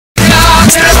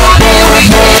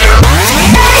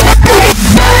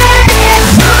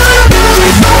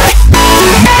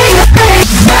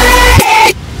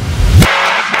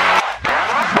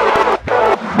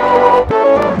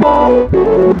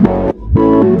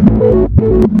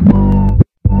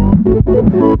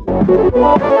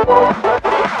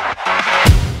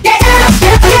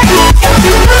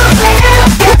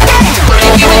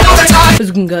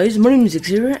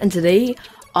Annotation, and today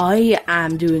I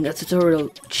am doing a tutorial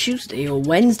Tuesday or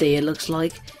Wednesday, it looks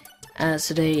like.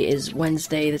 Today is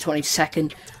Wednesday the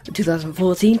 22nd of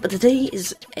 2014, but today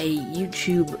is a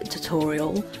YouTube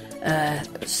tutorial,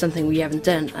 something we haven't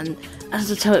done, and as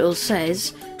the title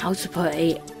says, how to put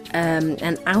an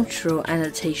outro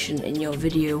annotation in your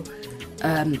video.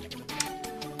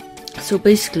 So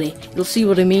basically, you'll see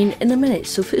what I mean in a minute.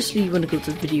 So firstly, you want to go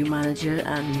to Video Manager,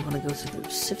 and you want to go to the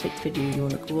specific video you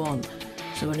want to go on.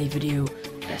 So any video,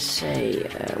 let's say,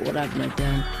 what haven't I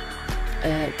done?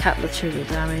 Cat material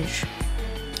damage.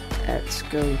 Let's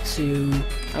go to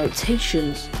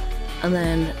Annotations, and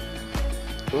then,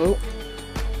 oh,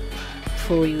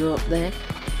 before we go up there,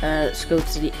 let's go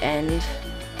to the end.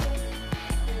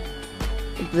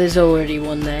 There's already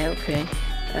one there, okay.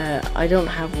 I don't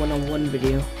have one-on-one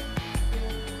video.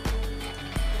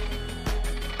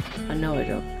 I know I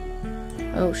don't.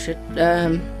 Oh shit.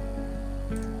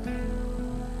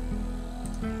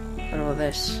 What about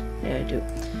this? Yeah, I do.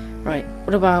 Right,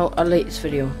 what about our latest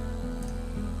video?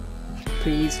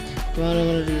 Please. Come on, I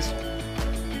want to do this.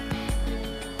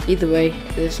 Either way,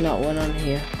 there's not one on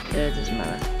here. It doesn't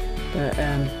matter. But,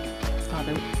 oh,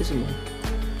 there isn't one.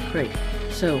 Great.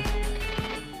 So,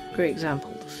 great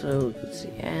example. So, let's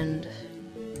see, end.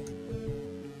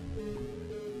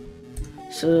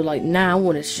 So, like now,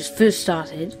 when it's just first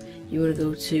started, you want to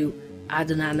go to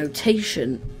add an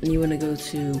annotation, and you want to go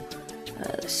to,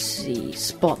 let's see,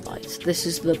 spotlight. This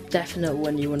is the definite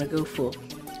one you want to go for.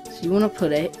 So you want to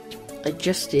put it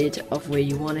adjusted of where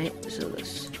you want it. So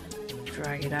let's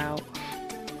drag it out.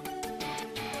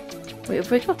 Wait, have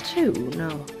we got two?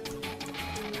 No.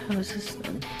 How is this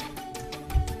then?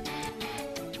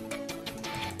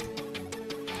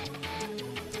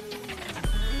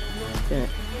 Okay.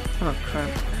 Oh crap.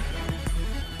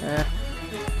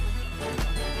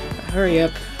 Hurry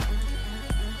up.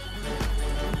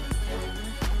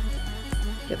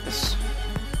 Get this.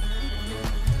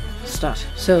 Start.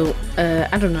 So,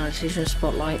 add an annotation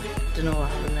spotlight. Don't know what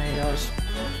happened there. It's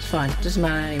fine. Doesn't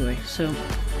matter anyway. So, I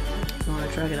want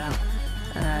to drag it out.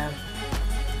 Drag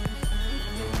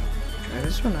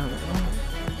this one out as well.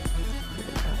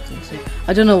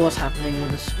 I don't know what's happening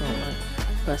with the spotlight,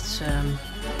 but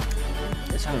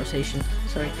this annotation.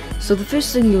 Sorry. So the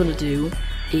first thing you want to do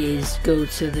is go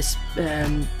to this.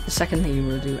 The second thing you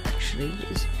want to do actually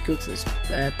is go to this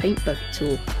paint bucket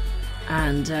tool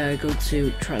and go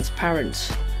to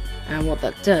transparent. And what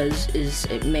that does is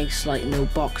it makes like no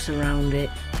box around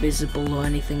it visible or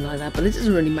anything like that. But it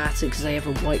doesn't really matter because I have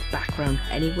a white background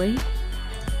anyway.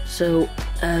 So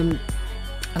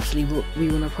actually, we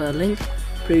want to put a link.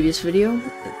 Previous video.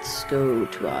 Let's go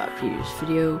to our previous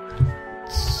video.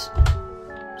 Let's go to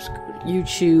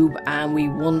YouTube, and we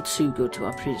want to go to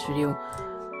our previous video,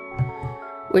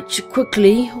 which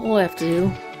quickly all I have to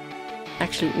do,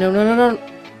 actually no,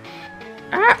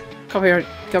 copyright,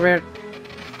 go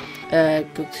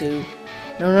to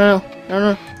no,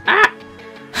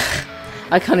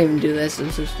 I can't even do this, I'm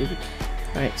so stupid.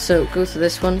 Right, so go to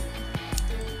this one,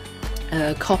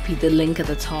 copy the link at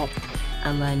the top,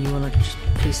 and then you want to just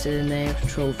paste it in there,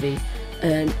 Control V,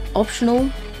 and optional,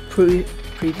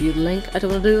 preview the link. I don't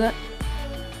want to do that.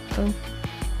 Oh.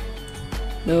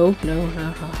 No.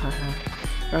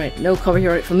 Right, no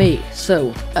copyright for me.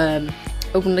 So,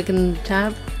 open link in the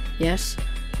tab, yes.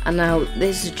 And now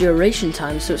this is duration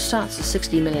time, so it starts at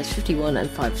 60 minutes 51 and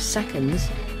 5 seconds.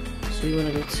 So you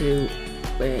want to go to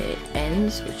where it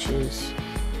ends, which is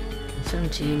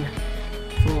 17,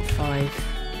 4, 5.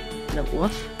 No,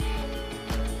 what?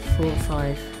 4,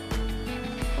 5,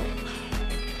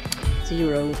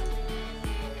 0,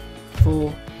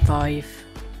 4, 5.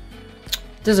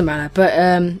 Doesn't matter, but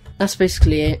that's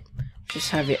basically it. Just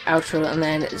have your outro, and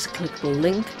then it's a clickable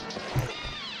link.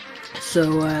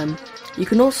 So you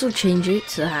can also change it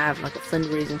to have like a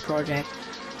fundraising project,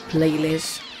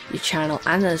 playlist, your channel,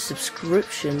 and a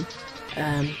subscription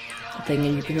thing.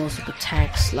 And you can also put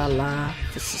text,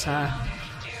 this is I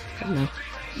don't know.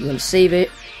 You want to save it,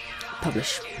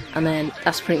 publish, and then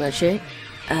that's pretty much it.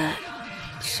 Yeah,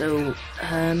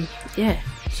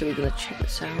 so we're gonna check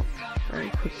this out very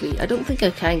quickly. I don't think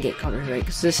I can get copyright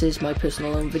because this is my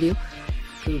personal own video.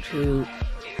 Go to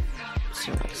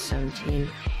like 17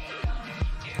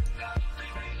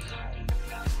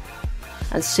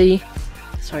 and see.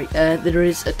 Sorry, there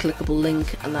is a clickable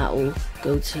link, and that will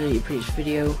go to your previous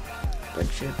video.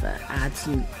 Bunch of ads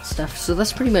and stuff, so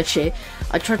that's pretty much it.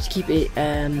 I tried to keep it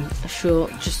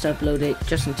short, just to upload it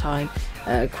just in time,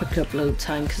 quick upload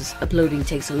time, because uploading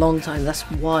takes a long time. That's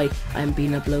why I haven't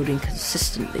been uploading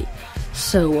consistently.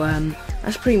 So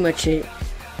that's pretty much it.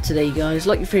 today, guys.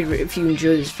 Like your favourite if you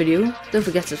enjoyed this video. Don't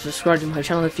forget to subscribe to my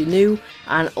channel if you're new,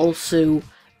 and also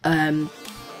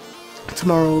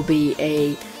tomorrow will be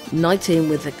a night in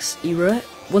with Xera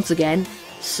once again.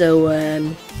 So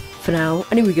for now,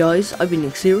 anyway guys, I've been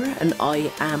Xera and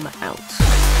I am out.